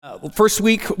First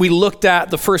week, we looked at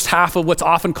the first half of what's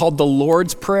often called the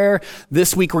Lord's Prayer.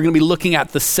 This week, we're going to be looking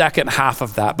at the second half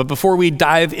of that. But before we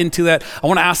dive into that, I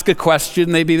want to ask a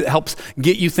question maybe that helps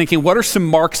get you thinking. What are some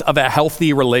marks of a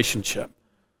healthy relationship?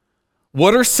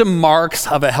 What are some marks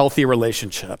of a healthy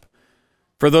relationship?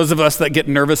 For those of us that get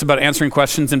nervous about answering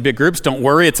questions in big groups, don't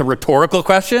worry, it's a rhetorical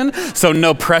question, so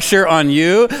no pressure on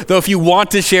you. Though if you want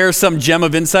to share some gem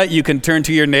of insight, you can turn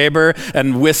to your neighbor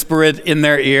and whisper it in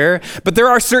their ear. But there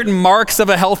are certain marks of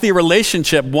a healthy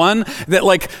relationship. One,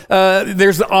 that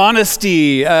there's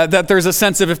honesty, that there's a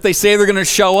sense of if they say they're going to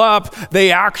show up,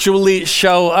 they actually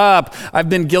show up. I've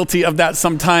been guilty of that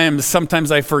sometimes.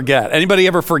 Sometimes I forget. Anybody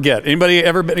ever forget? Anybody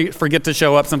ever forget to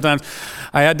show up sometimes?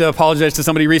 I had to apologize to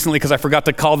somebody recently because I forgot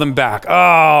to call them back.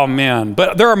 Oh, man.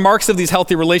 But there are marks of these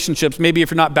healthy relationships. Maybe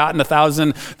if you're not batting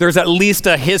 1,000, there's at least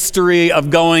a history of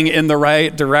going in the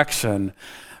right direction,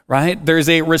 right? There's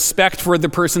a respect for the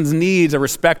person's needs, a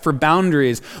respect for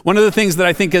boundaries. One of the things that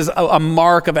I think is a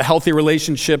mark of a healthy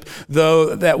relationship,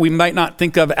 though, that we might not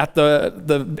think of at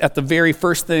the very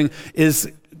first thing is,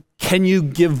 can you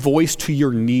give voice to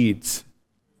your needs?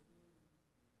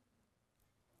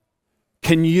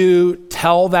 Can you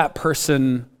tell that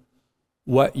person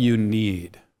what you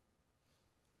need?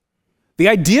 The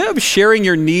idea of sharing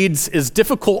your needs is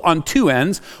difficult on two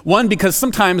ends. One, because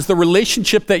sometimes the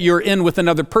relationship that you're in with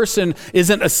another person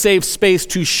isn't a safe space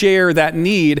to share that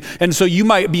need. And so you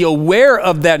might be aware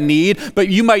of that need, but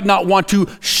you might not want to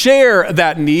share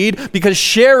that need because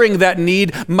sharing that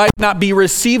need might not be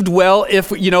received well if,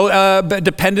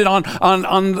 dependent on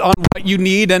what you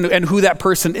need and who that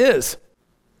person is.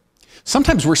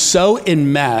 Sometimes we're so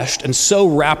enmeshed and so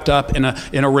wrapped up in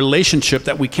a relationship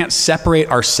that we can't separate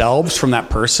ourselves from that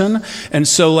person. And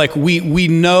so we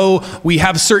know we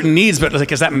have certain needs, but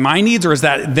is that my needs or is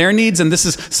that their needs? And this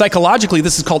is psychologically,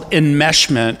 this is called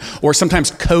enmeshment or sometimes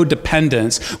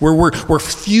codependence, where we're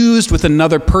fused with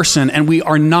another person and we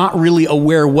are not really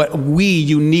aware what we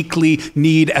uniquely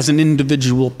need as an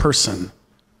individual person.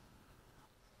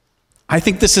 I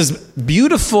think this is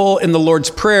beautiful in the Lord's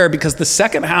Prayer because the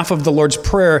second half of the Lord's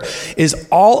Prayer is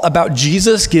all about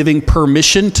Jesus giving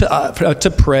permission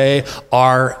to pray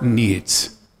our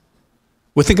needs.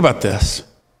 Well, think about this.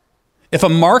 If a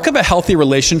mark of a healthy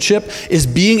relationship is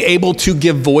being able to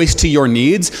give voice to your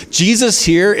needs, Jesus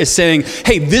here is saying,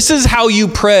 hey, this is how you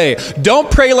pray. Don't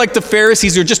pray like the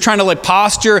Pharisees who are just trying to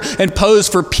posture and pose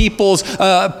for people's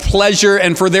pleasure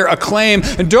and for their acclaim.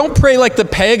 And don't pray like the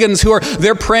pagans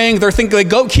they're praying,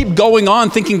 keep going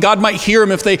on thinking God might hear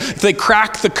them if they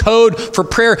crack the code for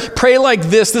prayer. Pray like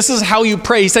this. This is how you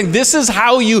pray. He's saying, this is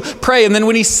how you pray. And then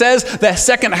when he says the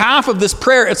second half of this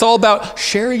prayer, it's all about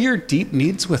share your deep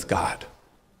needs with God.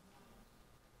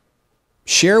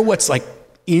 Share what's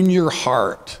in your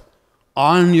heart,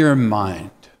 on your mind.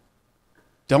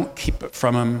 Don't keep it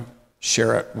from him.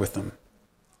 Share it with him.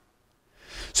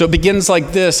 So it begins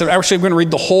like this. Actually, I'm going to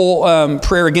read the whole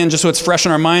prayer again just so it's fresh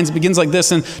in our minds. It begins like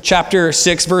this in chapter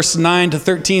 6, verse 9 to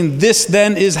 13. This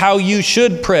then is how you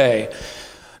should pray.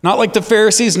 Not like the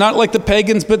Pharisees, not like the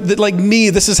pagans, but like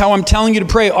me. This is how I'm telling you to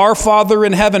pray. Our Father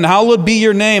in heaven, hallowed be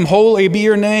your name. Holy be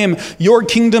your name. Your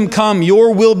kingdom come.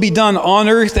 Your will be done on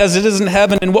earth as it is in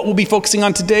heaven. And what we'll be focusing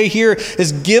on today here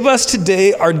is give us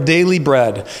today our daily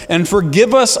bread and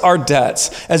forgive us our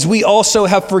debts as we also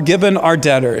have forgiven our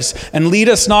debtors. And lead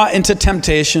us not into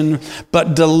temptation,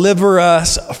 but deliver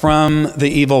us from the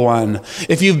evil one.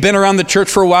 If you've been around the church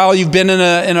for a while, you've been in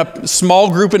a small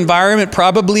group environment,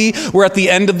 probably. We're at the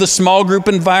end of the small group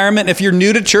environment. If you're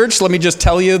new to church, let me just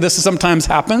tell you, this sometimes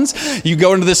happens. You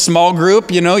go into this small group,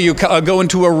 you go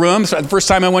into a room. So the first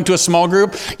time I went to a small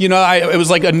group, it was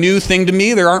like a new thing to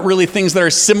me. There aren't really things that are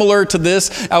similar to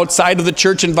this outside of the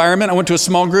church environment. I went to a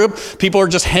small group. People are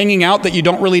just hanging out that you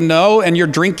don't really know, and you're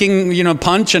drinking,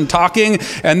 punch and talking,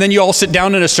 and then you all sit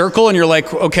down in a circle, and you're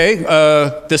like, okay,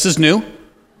 this is new.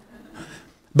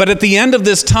 But at the end of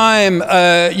this time,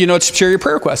 it's share your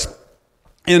prayer request.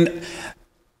 And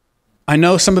I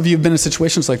know some of you have been in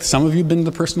situations like this. Some of you have been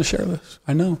the person to share this.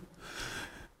 I know.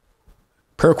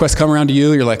 Prayer requests come around to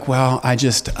you. You're like, well, I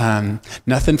just,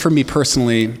 nothing for me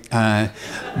personally,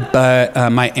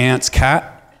 but my aunt's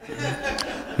cat.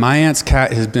 My aunt's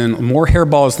cat has been more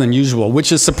hairballs than usual,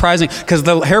 which is surprising because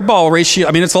the hairball ratio,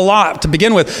 it's a lot to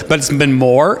begin with, but it's been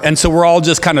more. And so we're all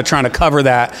just kind of trying to cover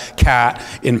that cat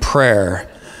in prayer.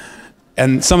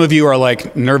 And some of you are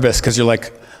nervous because you're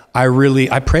like,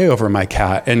 I pray over my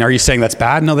cat. And are you saying that's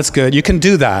bad? No, that's good. You can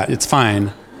do that. It's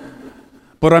fine.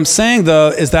 But what I'm saying, though,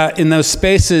 is that in those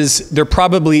spaces, there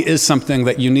probably is something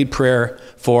that you need prayer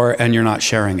for and you're not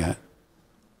sharing it.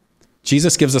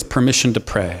 Jesus gives us permission to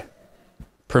pray.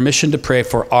 permission to pray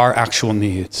for our actual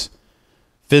needs,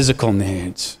 physical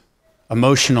needs,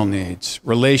 emotional needs,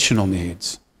 relational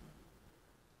needs.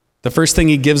 The first thing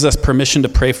he gives us permission to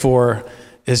pray for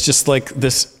is just like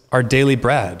this, our daily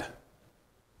bread.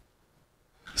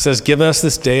 He says, give us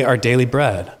this day our daily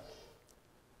bread.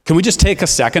 Can we just take a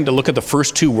second to look at the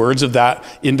first two words of that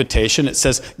invitation? It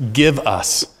says, give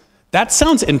us. That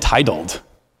sounds entitled.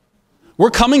 We're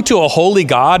coming to a holy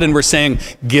God and we're saying,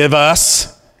 give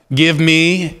us, give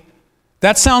me.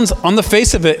 That sounds, on the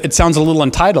face of it, it sounds a little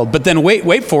entitled. But then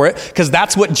wait for it, because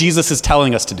that's what Jesus is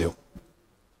telling us to do.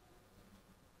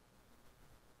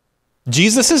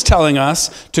 Jesus is telling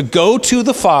us to go to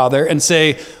the Father and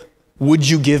say, would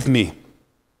you give me?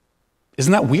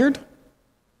 Isn't that weird?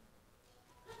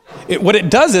 What it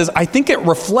does is, I think it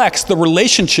reflects the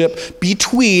relationship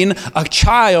between a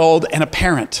child and a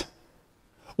parent.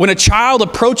 When a child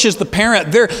approaches the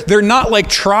parent, they're not like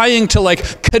trying to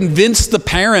like convince the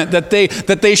parent that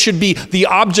they should be the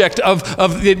object of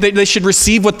they should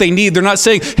receive what they need. They're not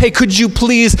saying, hey, could you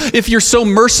please, if you're so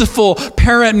merciful,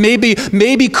 parent,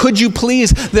 maybe could you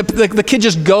please? The kid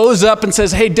just goes up and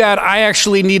says, hey, Dad, I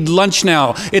actually need lunch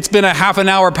now. It's been a half an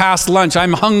hour past lunch.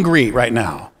 I'm hungry right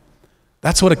now.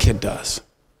 That's what a kid does.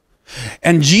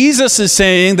 And Jesus is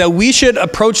saying that we should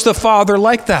approach the Father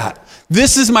like that.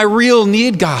 This is my real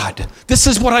need, God. This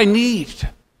is what I need.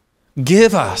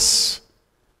 Give us.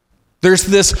 There's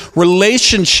this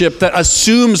relationship that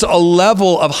assumes a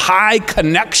level of high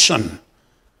connection.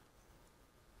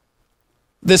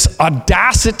 This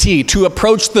audacity to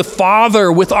approach the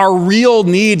Father with our real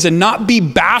needs and not be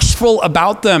bashful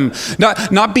about them,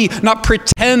 not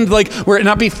pretend like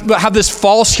have this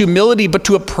false humility, but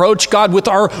to approach God with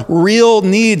our real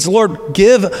needs. Lord,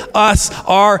 give us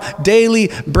our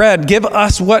daily bread. Give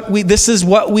us this is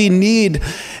what we need.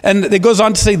 And it goes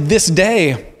on to say, this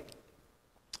day,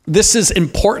 this is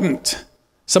important.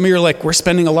 Some of you are like, we're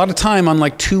spending a lot of time on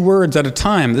like 2 words at a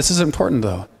time. This is important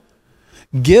though.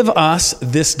 Give us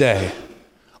this day.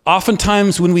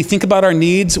 Oftentimes when we think about our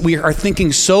needs, we are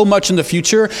thinking so much in the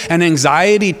future, and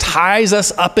anxiety ties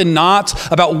us up in knots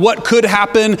about what could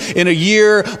happen in a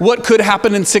year, what could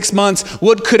happen in 6 months,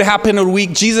 what could happen in a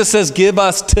week. Jesus says, give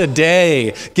us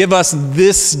today. Give us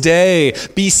this day.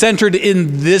 Be centered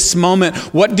in this moment.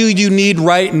 What do you need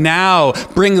right now?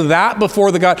 Bring that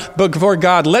before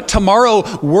God. Let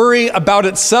tomorrow worry about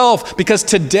itself, because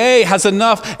today has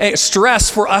enough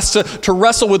stress for us to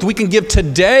wrestle with. We can give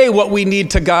today what we need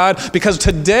to God, because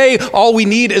today all we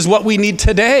need is what we need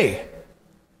today.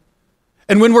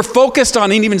 And when we're focused on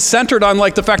and even centered on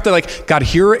like the fact that like, God,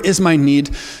 here is my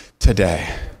need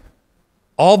today,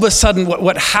 all of a sudden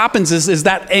what happens is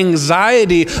that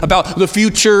anxiety about the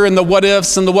future and the what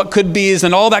ifs and the what could be's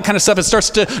and all that kind of stuff, it starts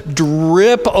to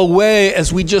drip away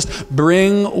as we just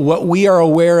bring what we are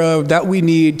aware of that we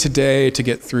need today to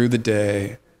get through the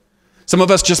day. Some of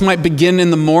us just might begin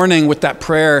in the morning with that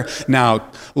prayer.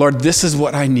 Now, Lord, this is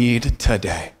what I need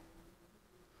today.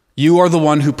 You are the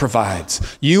one who provides.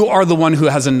 You are the one who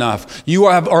has enough. You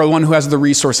are the one who has the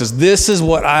resources. This is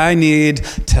what I need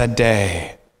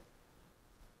today.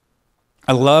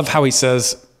 I love how he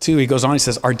says, too, he goes on, he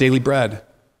says, our daily bread.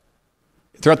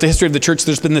 Throughout the history of the church,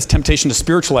 there's been this temptation to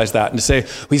spiritualize that and to say,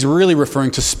 well, he's really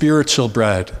referring to spiritual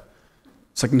bread.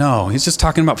 It's like, no, he's just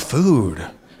talking about food.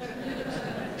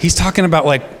 He's talking about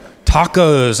like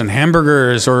tacos and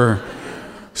hamburgers, or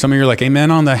some of you are like,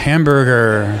 amen on the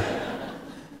hamburger.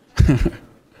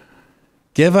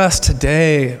 Give us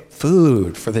today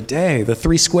food for the day, the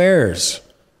 3 squares.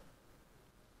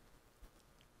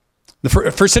 The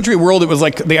first century world, it was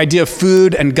like the idea of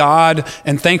food and God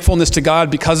and thankfulness to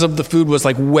God because of the food was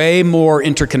like way more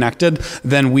interconnected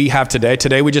than we have today.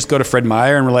 Today, we just go to Fred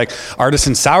Meyer and we're like,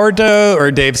 artisan sourdough or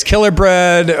Dave's Killer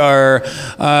Bread, or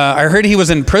I heard he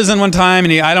was in prison one time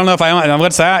and I don't know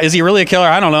what's that? Is he really a killer?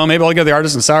 I don't know. Maybe I'll get the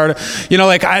artisan sourdough. You know,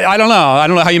 like, I don't know. I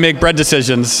don't know how you make bread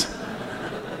decisions.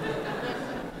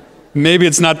 Maybe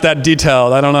it's not that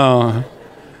detailed. I don't know.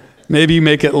 Maybe you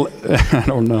make it, I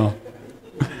don't know.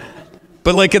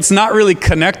 But like, it's not really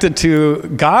connected to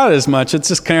God as much. It's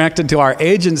just connected to our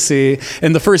agency.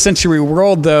 In the first century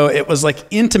world, though, it was like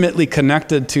intimately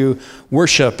connected to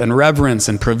worship and reverence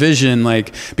and provision,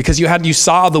 like, because you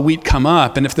saw the wheat come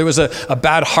up, and if there was a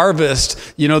bad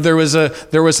harvest, you know, there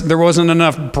wasn't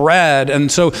enough bread,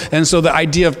 and so the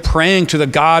idea of praying to the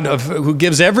God who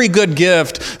gives every good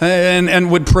gift and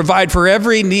would provide for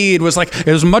every need was like,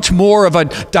 it was much more of a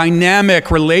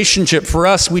dynamic relationship. For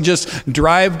us, we just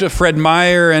drive to Fred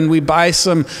Meyer and we buy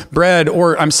some bread,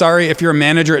 or I'm sorry if you're a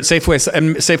manager at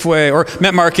Safeway or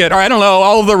Met Market, or I don't know,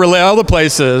 all the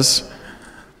places.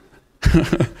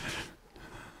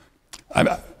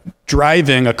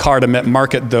 Driving a car to Met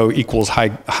Market, though, equals high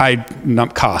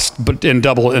cost, but in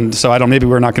double. And so maybe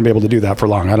we're not going to be able to do that for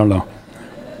long. I don't know.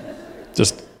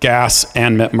 Just gas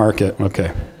and Met Market.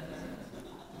 Okay.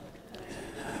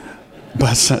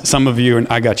 But some of you, and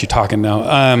I got you talking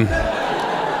now.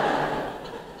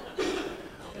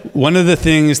 One of the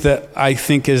things that I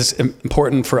think is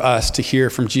important for us to hear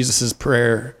from Jesus'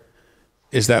 prayer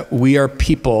is that we are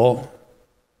people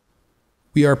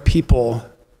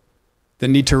that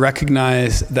need to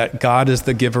recognize that God is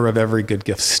the giver of every good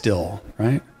gift still,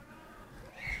 right?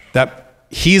 That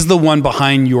he's the one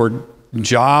behind your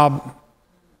job,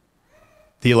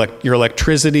 your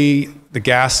electricity, the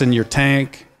gas in your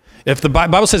tank. If the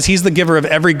Bible says he's the giver of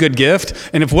every good gift,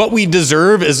 and if what we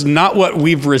deserve is not what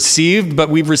we've received, but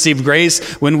we've received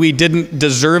grace when we didn't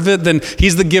deserve it, then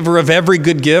he's the giver of every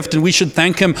good gift, and we should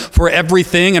thank him for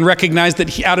everything and recognize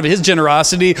that out of his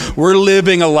generosity, we're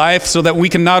living a life so that we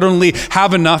can not only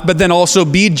have enough, but then also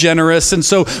be generous. And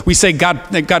so we say, God,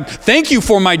 thank you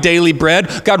for my daily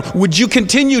bread. God, would you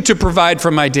continue to provide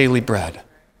for my daily bread?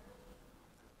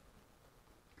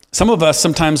 Some of us,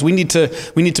 sometimes we need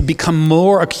to become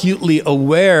more acutely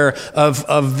aware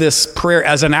of this prayer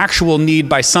as an actual need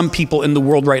by some people in the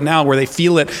world right now, where they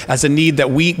feel it as a need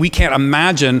that we can't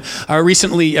imagine.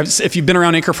 Recently, if you've been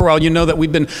around Anchor for a while, you know that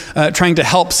we've been trying to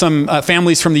help some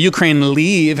families from the Ukraine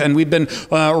leave, and we've been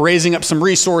raising up some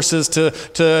resources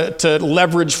to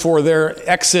leverage for their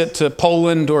exit to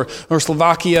Poland or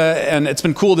Slovakia, and it's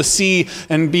been cool to see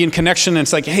and be in connection. And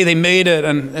it's like, hey, they made it,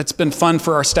 and it's been fun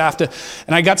for our staff to.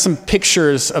 And I got some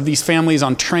pictures of these families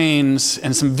on trains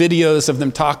and some videos of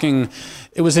them talking.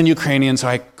 It was in Ukrainian, so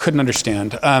I couldn't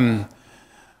understand.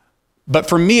 But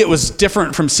for me, it was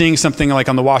different from seeing something like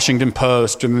on the Washington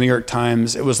Post or the New York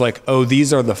Times. It was like, oh,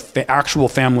 these are the actual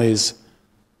families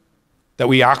that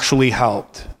we actually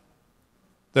helped,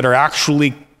 that are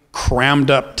actually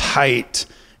crammed up tight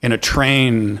in a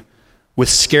train with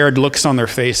scared looks on their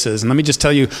faces. And let me just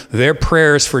tell you, their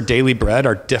prayers for daily bread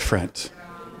are different.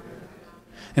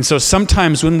 And so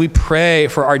sometimes when we pray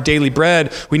for our daily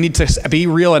bread, we need to be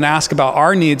real and ask about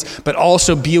our needs, but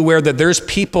also be aware that there's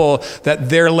people that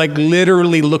they're like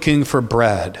literally looking for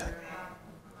bread.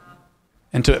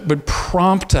 And it would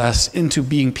prompt us into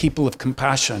being people of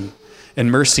compassion and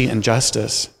mercy and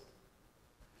justice.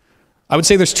 I would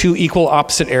say there's two equal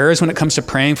opposite errors when it comes to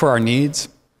praying for our needs.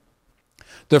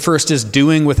 The first is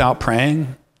doing without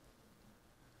praying.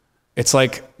 It's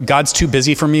like, God's too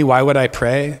busy for me. Why would I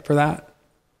pray for that?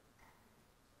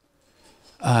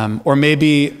 Or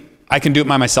maybe I can do it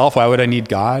by myself. Why would I need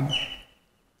God?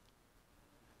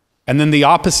 And then the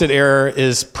opposite error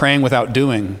is praying without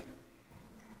doing.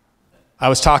 I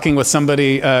was talking with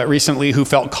somebody recently who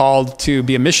felt called to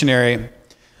be a missionary.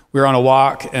 We were on a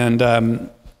walk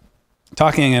and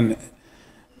talking, and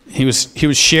he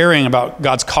was sharing about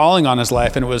God's calling on his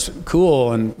life, and it was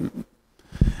cool.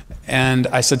 And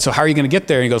I said, so how are you going to get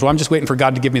there? And he goes, well, I'm just waiting for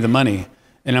God to give me the money.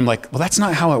 And I'm like, well, that's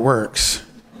not how it works.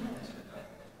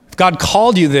 If God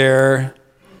called you there,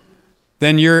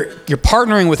 then you're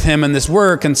partnering with him in this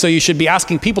work, and so you should be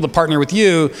asking people to partner with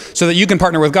you so that you can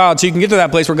partner with God, so you can get to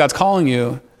that place where God's calling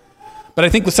you. But I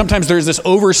think sometimes there's this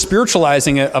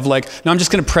over-spiritualizing it of like, no, I'm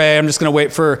just going to pray, I'm just going to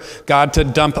wait for God to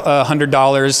dump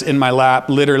 $100 in my lap.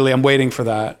 Literally, I'm waiting for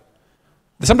that.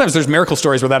 Sometimes there's miracle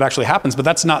stories where that actually happens, but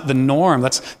that's not the norm.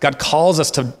 God calls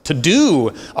us to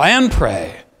do and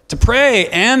pray, to pray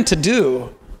and to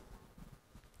do.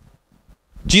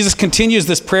 Jesus continues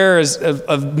this prayer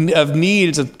of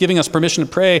needs, of giving us permission to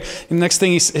pray. And the next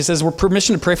thing he says, we're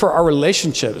permission to pray for our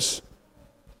relationships.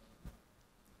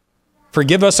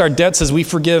 Forgive us our debts as we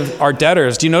forgive our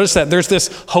debtors. Do you notice that there's this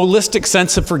holistic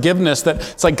sense of forgiveness that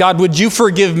it's like, God, would you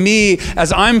forgive me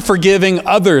as I'm forgiving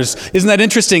others? Isn't that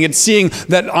interesting? It's seeing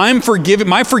that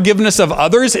my forgiveness of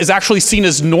others is actually seen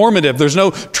as normative. There's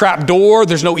no trap door.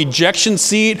 There's no ejection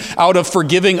seat out of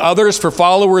forgiving others for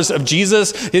followers of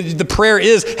Jesus. The prayer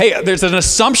is, hey, there's an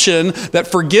assumption that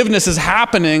forgiveness is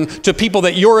happening to people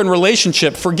that you're in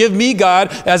relationship. Forgive me,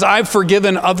 God, as I've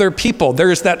forgiven other people.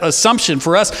 There's that assumption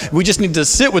for us. We just need to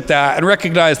sit with that and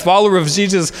recognize, follower of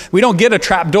Jesus, we don't get a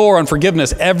trap door on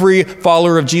forgiveness. Every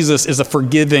follower of Jesus is a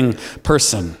forgiving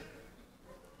person.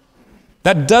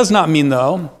 That does not mean,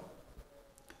 though,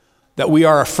 that we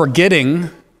are forgetting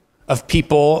of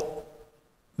people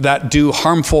that do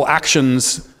harmful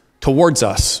actions towards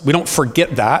us. We don't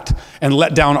forget that and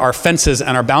let down our fences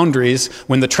and our boundaries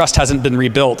when the trust hasn't been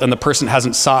rebuilt and the person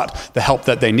hasn't sought the help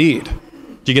that they need.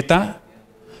 Do you get that?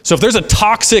 So if there's a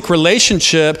toxic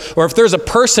relationship, or if there's a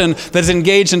person that's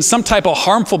engaged in some type of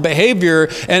harmful behavior,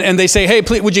 and they say, hey,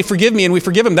 please, would you forgive me? And we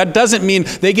forgive them, that doesn't mean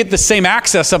they get the same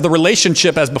access of the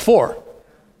relationship as before.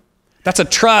 That's a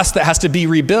trust that has to be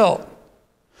rebuilt.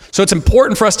 So it's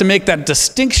important for us to make that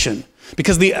distinction,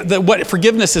 because what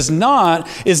forgiveness is not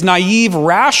is naive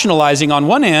rationalizing on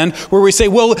one end, where we say,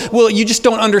 well, you just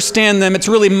don't understand them. It's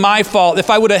really my fault. If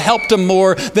I would have helped them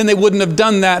more, then they wouldn't have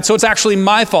done that. So it's actually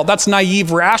my fault. That's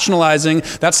naive rationalizing.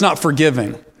 That's not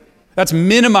forgiving. That's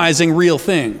minimizing real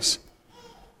things.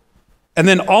 And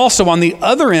then also on the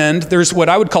other end, there's what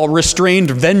I would call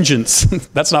restrained vengeance.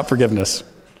 That's not forgiveness.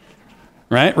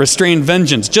 Right? Restrained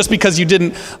vengeance. Just because you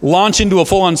didn't launch into a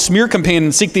full-on smear campaign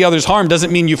and seek the other's harm doesn't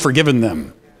mean you've forgiven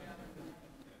them.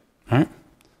 Right?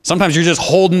 Sometimes you're just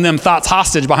holding them thoughts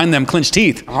hostage behind them clenched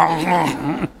teeth.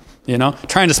 Trying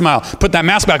to smile. Put that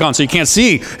mask back on so you can't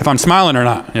see if I'm smiling or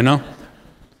not,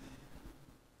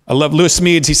 I love Lewis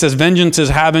Smedes. He says, vengeance is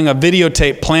having a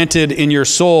videotape planted in your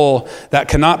soul that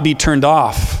cannot be turned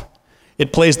off.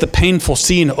 It plays the painful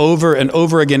scene over and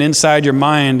over again inside your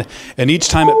mind, and each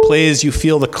time it plays, you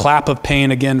feel the clap of pain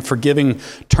again. Forgiving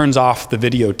turns off the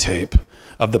videotape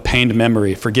of the pained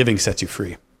memory. Forgiving sets you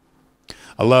free.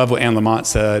 I love what Anne Lamott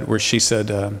said, where she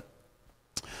said,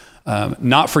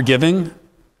 not forgiving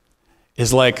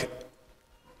is like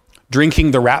drinking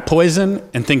the rat poison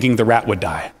and thinking the rat would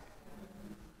die.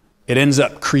 It ends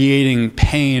up creating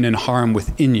pain and harm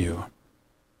within you.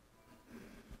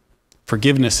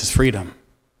 Forgiveness is freedom.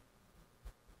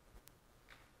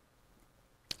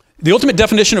 The ultimate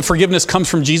definition of forgiveness comes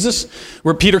from Jesus,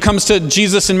 where Peter comes to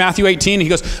Jesus in Matthew 18. He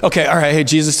goes, okay, all right, hey,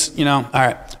 Jesus, all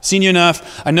right, seen you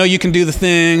enough. I know you can do the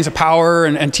things, the power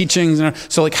and teachings.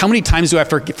 So how many times do I have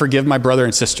to forgive my brother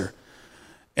and sister?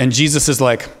 And Jesus is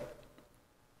like,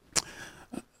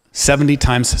 70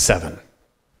 times 7.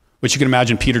 Which you can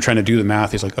imagine Peter trying to do the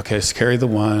math. He's like, okay, let's carry the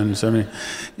 1. 70.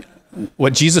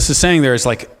 What Jesus is saying there is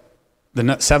like,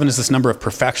 7 is this number of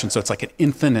perfection, so it's like an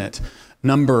infinite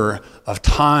number of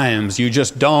times. You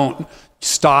just don't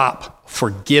stop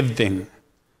forgiving.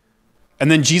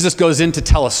 And then Jesus goes in to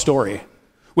tell a story,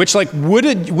 which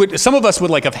would some of us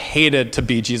would have hated to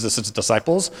be Jesus'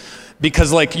 disciples,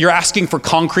 because you're asking for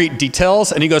concrete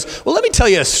details, and he goes, well, let me tell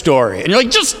you a story. And you're like,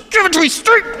 just give it to me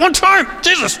straight one time,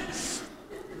 Jesus.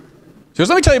 He goes,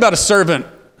 let me tell you about a servant.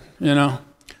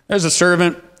 There's a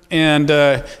servant,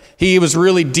 and he was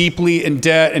really deeply in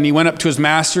debt, and he went up to his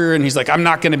master, and he's like, I'm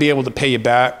not going to be able to pay you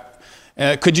back.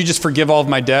 Could you just forgive all of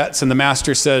my debts? And the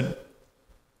master said,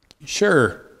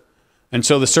 sure. And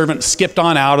so the servant skipped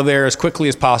on out of there as quickly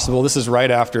as possible. This is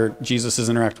right after Jesus'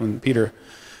 interaction with Peter.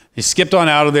 He skipped on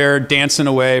out of there, dancing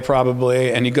away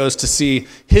probably, and he goes to see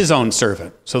his own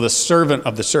servant. So the servant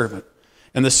of the servant.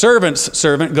 And the servant's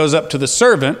servant goes up to the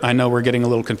servant. I know we're getting a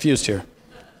little confused here.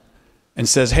 And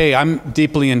says, hey, I'm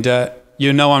deeply in debt.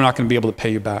 I'm not going to be able to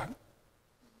pay you back.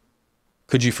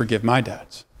 Could you forgive my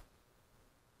debts?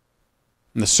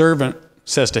 And the servant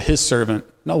says to his servant,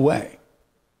 no way.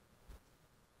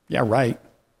 Yeah, right.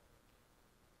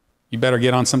 You better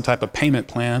get on some type of payment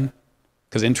plan,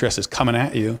 because interest is coming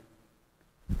at you.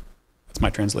 That's my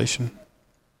translation.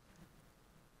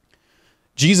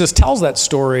 Jesus tells that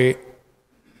story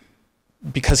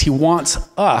because he wants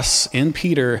us, in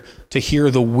Peter, to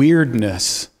hear the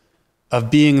weirdness of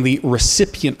being the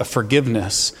recipient of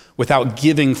forgiveness without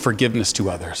giving forgiveness to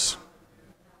others.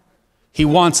 He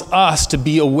wants us to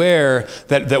be aware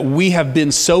that we have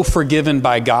been so forgiven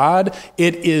by God,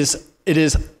 it is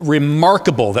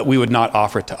remarkable that we would not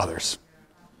offer it to others.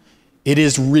 It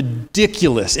is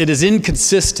ridiculous. It is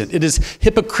inconsistent. It is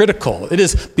hypocritical. It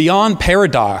is beyond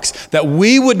paradox that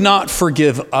we would not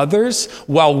forgive others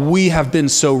while we have been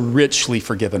so richly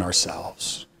forgiven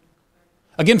ourselves.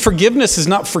 Again, forgiveness is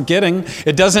not forgetting.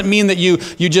 It doesn't mean that you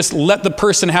just let the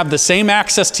person have the same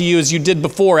access to you as you did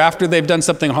before after they've done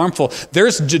something harmful.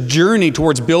 There's a journey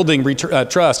towards building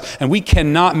trust, and we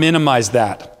cannot minimize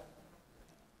that.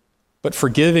 But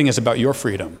forgiving is about your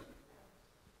freedom.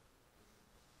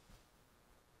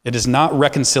 It is not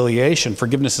reconciliation.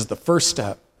 Forgiveness is the first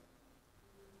step.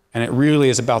 And it really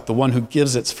is about the one who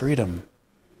gives its freedom.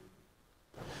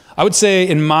 I would say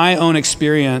in my own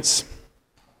experience,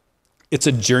 it's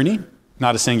a journey,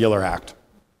 not a singular act.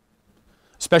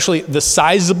 Especially the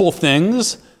sizable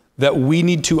things that we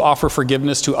need to offer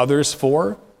forgiveness to others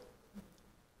for,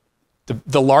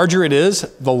 the larger it is,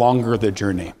 the longer the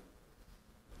journey.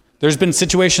 There's been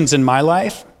situations in my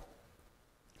life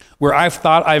where I've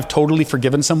thought I've totally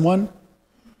forgiven someone,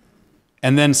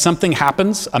 and then something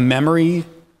happens, a memory,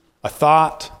 a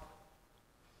thought,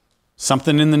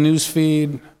 something in the news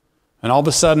feed, And all of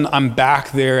a sudden, I'm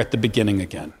back there at the beginning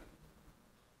again.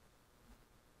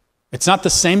 It's not the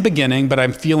same beginning, but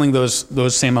I'm feeling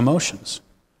those same emotions.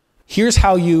 Here's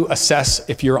how you assess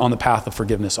if you're on the path of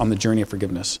forgiveness, on the journey of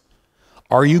forgiveness.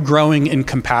 Are you growing in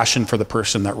compassion for the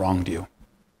person that wronged you?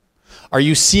 Are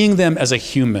you seeing them as a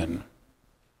human?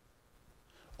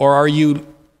 Or are you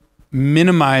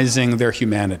minimizing their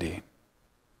humanity?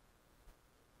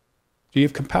 Do you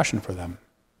have compassion for them?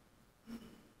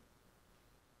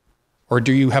 Or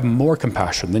do you have more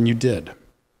compassion than you did?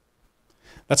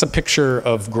 That's a picture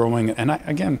of growing, and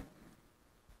again,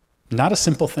 not a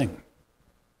simple thing.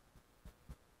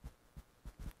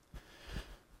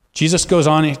 Jesus goes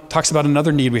on, he talks about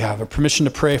another need we have, a permission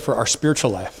to pray for our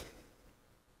spiritual life.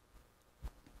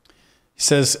 He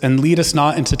says, and lead us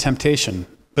not into temptation,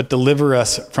 but deliver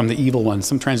us from the evil one.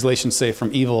 Some translations say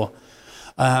from evil.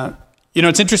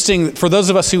 It's interesting, for those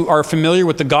of us who are familiar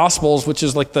with the Gospels, which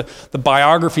is like the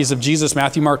biographies of Jesus,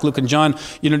 Matthew, Mark, Luke, and John,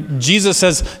 Jesus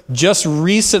has just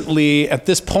recently, at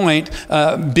this point,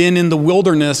 been in the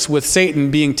wilderness with Satan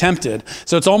being tempted.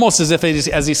 So it's almost as if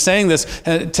as he's saying this,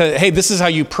 hey, this is how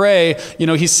you pray,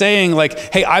 he's saying like,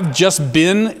 hey, I've just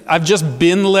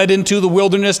been led into the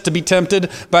wilderness to be tempted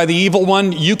by the evil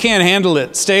one. You can't handle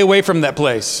it. Stay away from that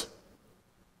place.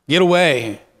 Get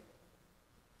away.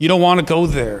 You don't want to go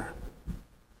there.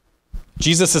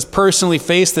 Jesus has personally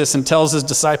faced this and tells his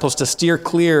disciples to steer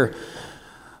clear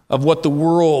of what the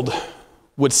world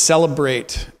would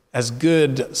celebrate as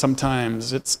good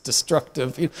sometimes. It's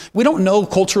destructive. We don't know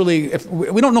culturally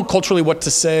what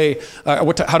to say, how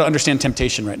to understand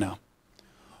temptation right now.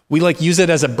 We use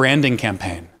it as a branding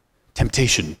campaign.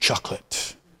 Temptation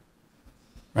chocolate,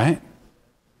 right?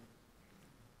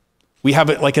 We have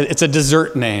it like it's a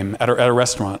dessert name at a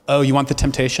restaurant. Oh, you want the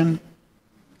temptation?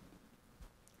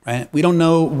 Right? We don't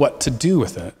know what to do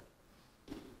with it.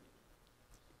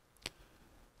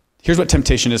 Here's what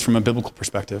temptation is from a biblical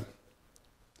perspective.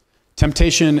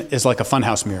 Temptation is like a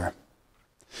funhouse mirror.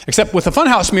 Except with a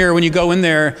funhouse mirror, when you go in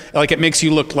there, it makes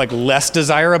you look less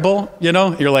desirable,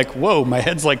 You're like, whoa, my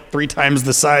head's 3 times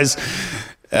the size.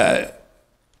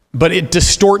 But it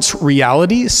distorts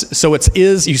realities, so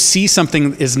you see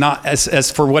something is not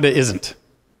as for what it isn't.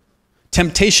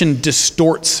 Temptation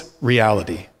distorts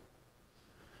reality.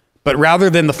 But rather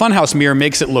than the funhouse mirror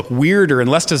makes it look weirder and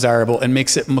less desirable and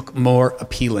makes it look more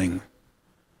appealing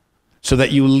so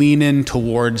that you lean in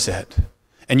towards it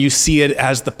and you see it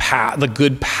as the path, the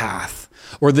good path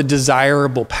or the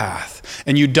desirable path.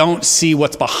 And you don't see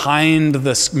what's behind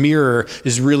this mirror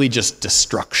is really just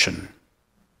destruction.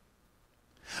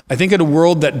 I think in a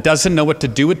world that doesn't know what to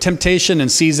do with temptation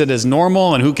and sees it as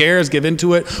normal and who cares, give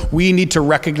into it, we need to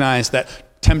recognize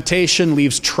that temptation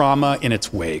leaves trauma in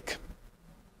its wake.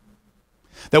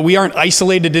 That we aren't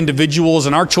isolated individuals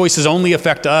and our choices only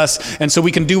affect us. And so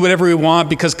we can do whatever we want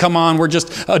because, come on, we're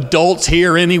just adults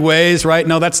here anyways, right?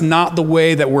 No, that's not the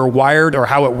way that we're wired or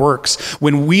how it works.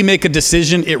 When we make a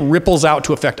decision, it ripples out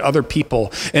to affect other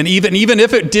people. And even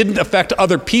if it didn't affect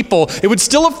other people, it would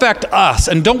still affect us.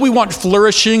 And don't we want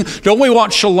flourishing? Don't we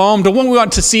want shalom? Don't we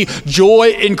want to see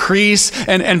joy increase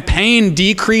and pain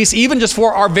decrease, even just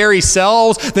for our very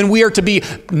selves? Then we are to be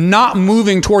not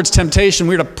moving towards temptation.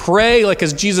 We are to pray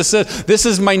as Jesus said, this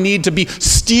is my need to be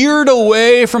steered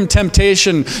away from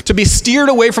temptation, to be steered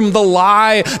away from the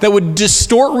lie that would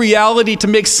distort reality to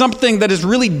make something that is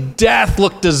really death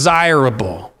look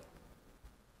desirable.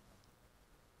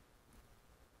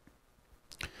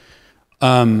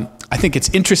 I think it's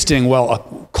interesting,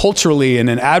 culturally and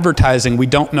in advertising, we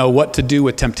don't know what to do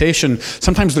with temptation.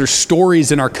 Sometimes there's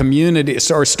stories in our community,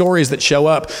 or stories that show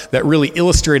up that really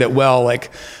illustrate it well.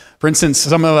 For instance,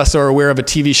 some of us are aware of a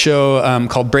TV show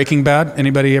called Breaking Bad.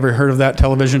 Anybody ever heard of that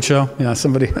television show? Yeah,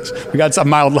 somebody has. We got some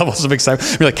mild levels of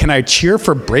excitement. We're like, can I cheer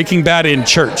for Breaking Bad in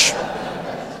church?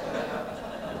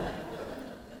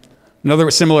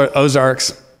 Another similar,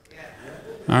 Ozarks.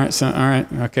 All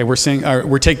right, okay,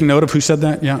 we're taking note of who said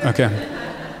that? Yeah, okay.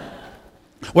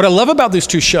 What I love about these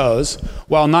two shows,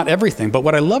 well, not everything, but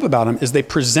what I love about them is they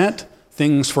present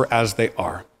things for as they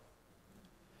are.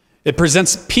 It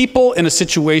presents people in a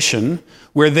situation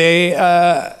where they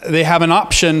have an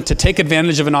option to take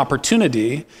advantage of an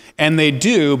opportunity, and they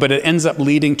do, but it ends up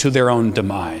leading to their own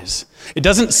demise. It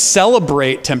doesn't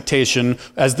celebrate temptation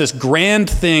as this grand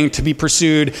thing to be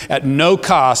pursued at no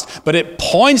cost, but it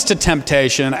points to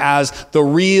temptation as the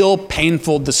real,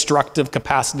 painful, destructive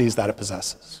capacities that it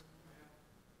possesses.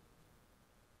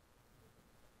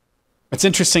 It's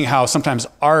interesting how sometimes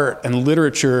art and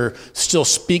literature still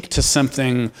speak to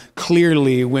something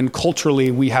clearly when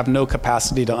culturally we have no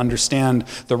capacity to understand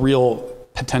the real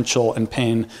potential and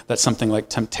pain that something like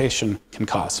temptation can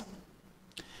cause.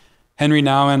 Henry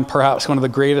Nouwen, perhaps one of the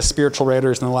greatest spiritual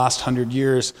writers in the last 100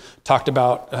 years, talked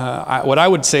about what I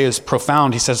would say is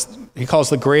profound. He calls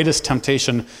the greatest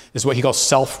temptation is what he calls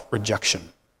self-rejection.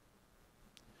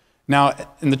 Now,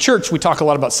 in the church, we talk a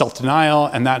lot about self-denial,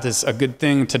 and that is a good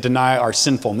thing, to deny our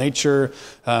sinful nature.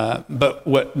 But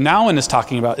what Nouwen is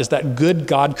talking about is that good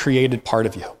God-created part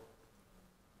of you.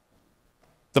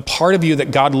 The part of you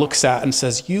that God looks at and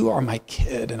says, you are my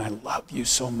kid, and I love you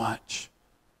so much.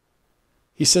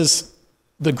 He says,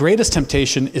 the greatest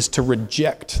temptation is to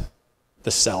reject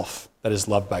the self that is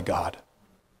loved by God.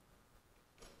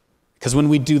 Because when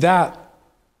we do that,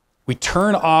 we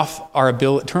turn off our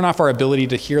ability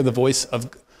to hear the voice of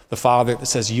the Father that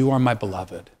says, you are my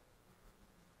beloved.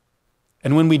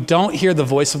 And when we don't hear the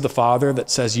voice of the Father that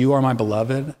says, you are my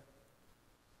beloved,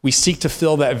 we seek to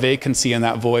fill that vacancy and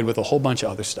that void with a whole bunch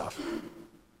of other stuff.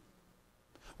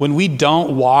 When we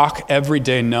don't walk every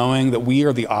day knowing that we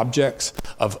are the objects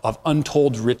of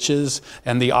untold riches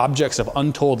and the objects of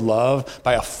untold love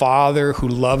by a Father who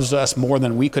loves us more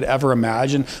than we could ever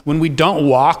imagine, when we don't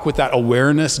walk with that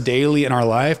awareness daily in our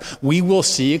life, we will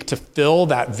seek to fill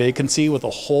that vacancy with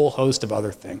a whole host of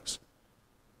other things.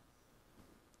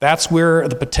 That's where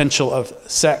the potential of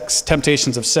sex,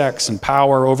 temptations of sex and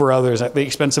power over others at the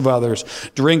expense of others,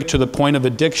 drink to the point of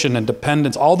addiction and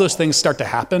dependence, all those things start to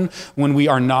happen when we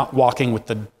are not walking with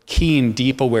the keen,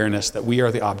 deep awareness that we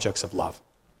are the objects of love.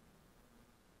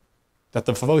 That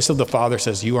the voice of the Father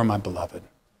says, you are my beloved.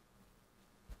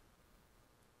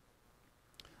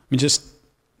 Let me just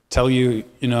tell you,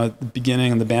 at the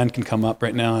beginning, and the band can come up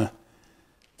right now,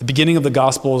 the beginning of the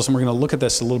Gospels, and we're going to look at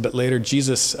this a little bit later,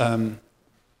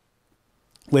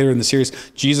 later in the series,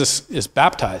 Jesus is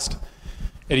baptized,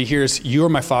 and he hears, you are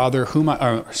my Father,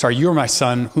 you are my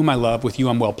Son, whom I love, with you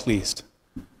I'm well pleased.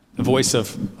 A voice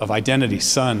of identity,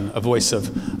 Son, a voice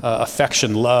of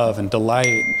affection, love, and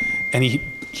delight. And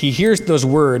he hears those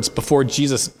words before he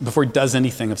does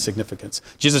anything of significance.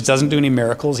 Jesus doesn't do any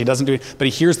miracles, but he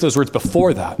hears those words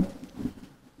before that.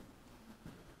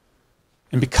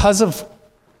 And because of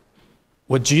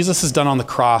what Jesus has done on the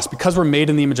cross, because we're made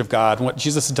in the image of God, and what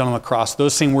Jesus has done on the cross,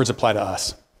 those same words apply to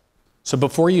us. So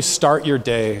before you start your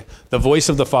day, the voice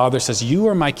of the Father says, you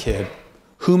are my kid,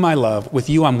 whom I love, with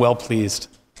you I'm well pleased.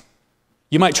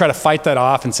 You might try to fight that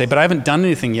off and say, but I haven't done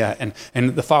anything yet.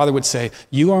 And the Father would say,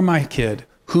 you are my kid,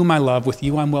 whom I love, with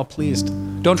you I'm well pleased.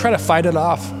 Don't try to fight it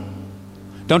off.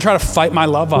 Don't try to fight my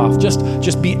love off.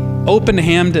 Just be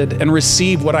open-handed and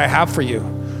receive what I have for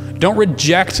you. Don't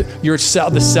reject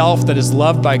the self that is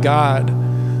loved by God,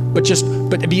 but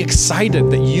be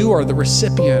excited that you are the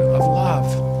recipient of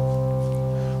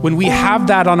love. When we have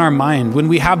that on our mind, when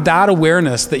we have that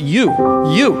awareness that you are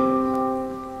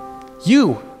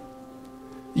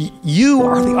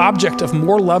the object of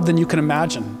more love than you can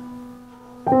imagine,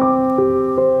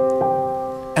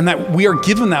 and that we are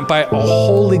given that by a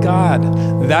holy God,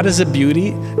 that is a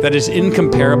beauty that is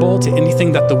incomparable to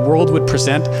anything that the world would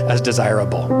present as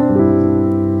desirable.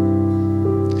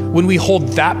 When we hold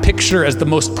that picture as the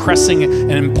most pressing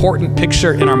and important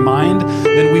picture in our mind,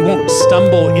 then we won't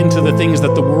stumble into the things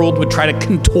that the world would try to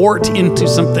contort into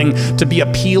something to be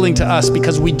appealing to us,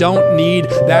 because we don't need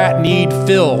that need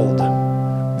filled.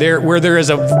 Where there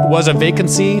was a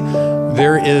vacancy,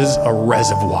 there is a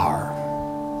reservoir.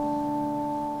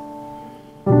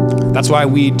 That's why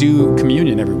we do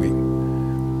communion every week.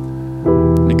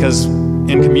 Because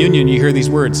in communion, you hear these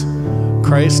words,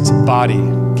 Christ's body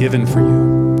given for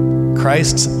you,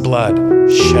 Christ's blood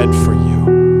shed for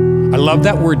you. I love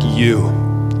that word, you.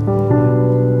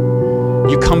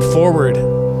 You come forward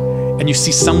and you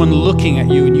see someone looking at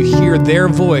you and you hear their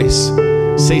voice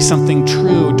say something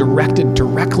true, directed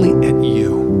directly at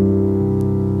you.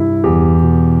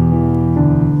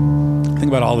 Think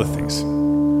about all the things.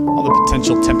 All the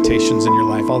potential temptations in your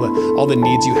life, all the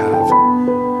needs you have.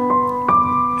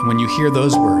 And when you hear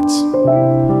those words,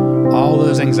 all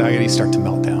those anxieties start to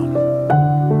melt down.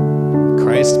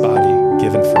 Christ's body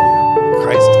given for you.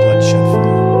 Christ's blood shed for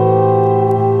you.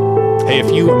 Hey,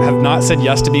 if you have not said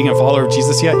yes to being a follower of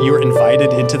Jesus yet, you are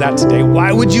invited into that today.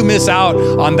 Why would you miss out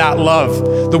on that love?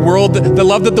 The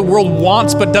love that the world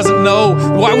wants but doesn't know.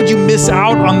 Why would you miss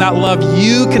out on that love?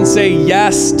 You can say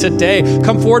yes today.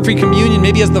 Come forward for communion,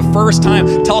 maybe as the first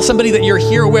time. Tell somebody that you're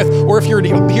here with, or if you're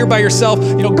here by yourself,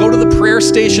 go to the prayer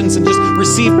stations and just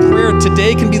receive prayer.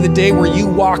 Today can be the day where you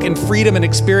walk in freedom and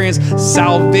experience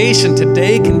salvation.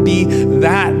 Today can be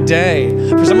that day.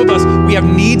 For some of us, we have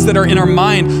needs that are in our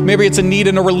mind. Maybe it's a need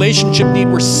in a relationship need.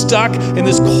 We're stuck in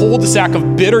this cul-de-sac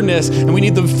of bitterness, and we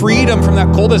need the freedom from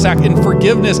that cul-de-sac in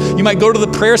forgiveness. You might go to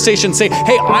the prayer station and say,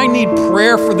 hey, I need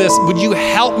prayer for this. Would you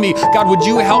help me? God, would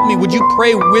you help me? Would you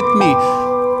pray with me?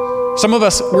 Some of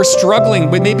us, we're struggling,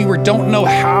 but maybe we don't know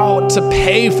how to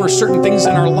pay for certain things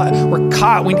in our life. We're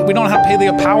caught. We don't know how to pay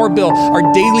the power bill, our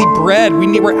daily bread.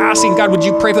 We're asking, God, would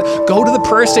you pray for that? Go to the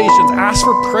prayer stations, ask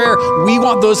for prayer. We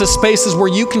want those as spaces where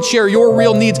you can share your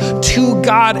real needs to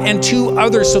God and to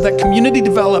others so that community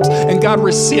develops and God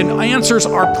answers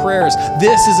our prayers.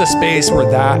 This is a space where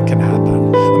that can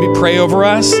happen. Let me pray over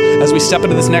us as we step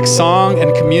into this next song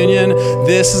and communion.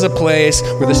 This is a place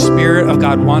where the Spirit of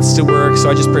God wants to work. So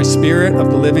I just pray, Spirit of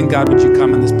the living God, would you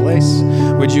come in this place?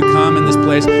 Would you come in this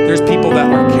place? There's people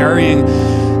that are carrying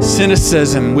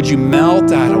cynicism. Would you melt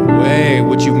that away?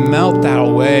 Would you melt that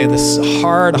away? This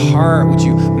hard heart, would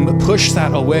you push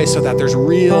that away so that there's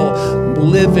real,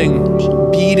 living,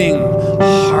 beating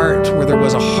heart where there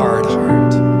was a hard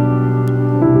heart?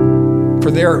 For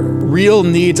their real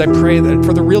needs, I pray that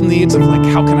for the real needs of like,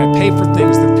 how can I pay for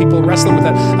things, that people wrestling with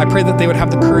that, I pray that they would have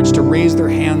the courage to raise their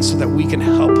hands so that we can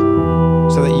help,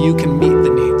 so that you can meet the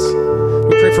needs.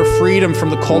 We pray for freedom from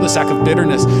the cul-de-sac of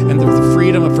bitterness and the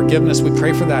freedom of forgiveness. We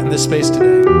pray for that in this space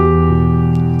today.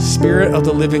 Spirit of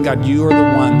the living God, you are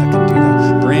the one that can do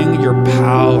that. Bring your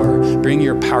power. Bring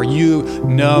your power. You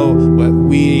know what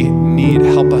we need.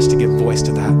 Help us to give voice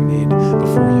to that need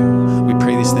before you.